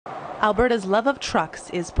Alberta's love of trucks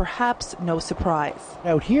is perhaps no surprise.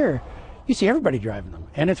 Out here, you see everybody driving them,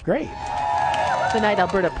 and it's great. The night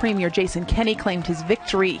Alberta Premier Jason Kenney claimed his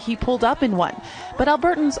victory, he pulled up in one. But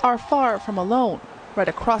Albertans are far from alone. Right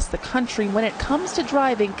across the country, when it comes to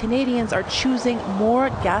driving, Canadians are choosing more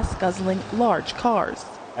gas-guzzling large cars.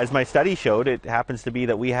 As my study showed, it happens to be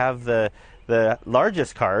that we have the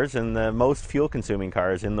largest cars and the most fuel-consuming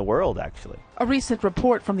cars in the world, actually. A recent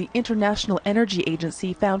report from the International Energy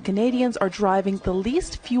Agency found Canadians are driving the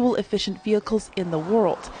least fuel-efficient vehicles in the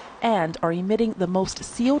world and are emitting the most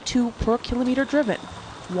CO2 per kilometre driven.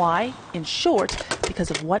 Why? In short,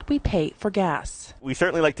 because of what we pay for gas. We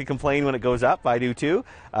certainly like to complain when it goes up, I do too,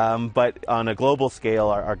 but on a global scale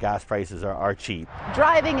our gas prices are cheap.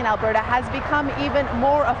 Driving in Alberta has become even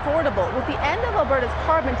more affordable. With the end of Alberta's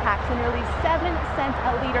carbon tax, a nearly 7 cent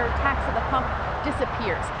a litre tax at the pump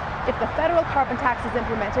disappears. If the federal carbon tax is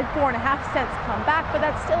implemented, 4.5 cents come back, but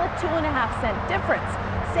that's still a 2.5 cent difference.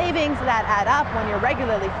 Savings that add up when you're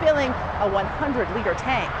regularly filling a 100-litre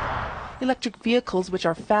tank. Electric vehicles, which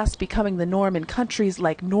are fast becoming the norm in countries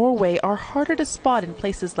like Norway, are harder to spot in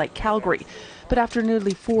places like Calgary. But after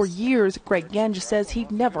nearly 4 years, Greg Genge says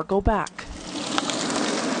he'd never go back.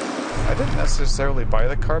 I didn't necessarily buy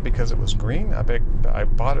the car because it was green. I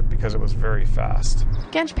bought it because it was very fast.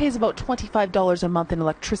 Genge pays about $25 a month in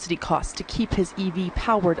electricity costs to keep his EV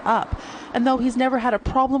powered up. And though he's never had a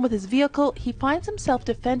problem with his vehicle, he finds himself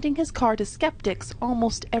defending his car to skeptics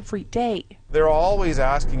almost every day. They're always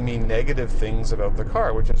asking me negative things about the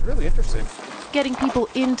car, which is really interesting. Getting people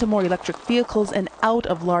into more electric vehicles and out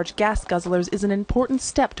of large gas guzzlers is an important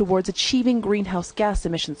step towards achieving greenhouse gas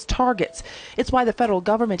emissions targets. It's why the federal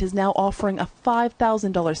government is now offering a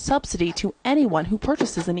 $5,000 subsidy to anyone who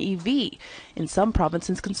purchases an EV. In some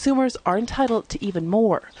provinces, consumers are entitled to even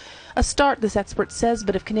more. A start, this expert says,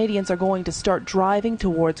 but if Canadians are going to start driving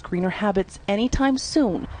towards greener habits anytime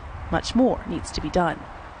soon, much more needs to be done.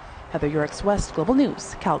 Heather Yurix, West Global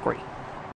News, Calgary.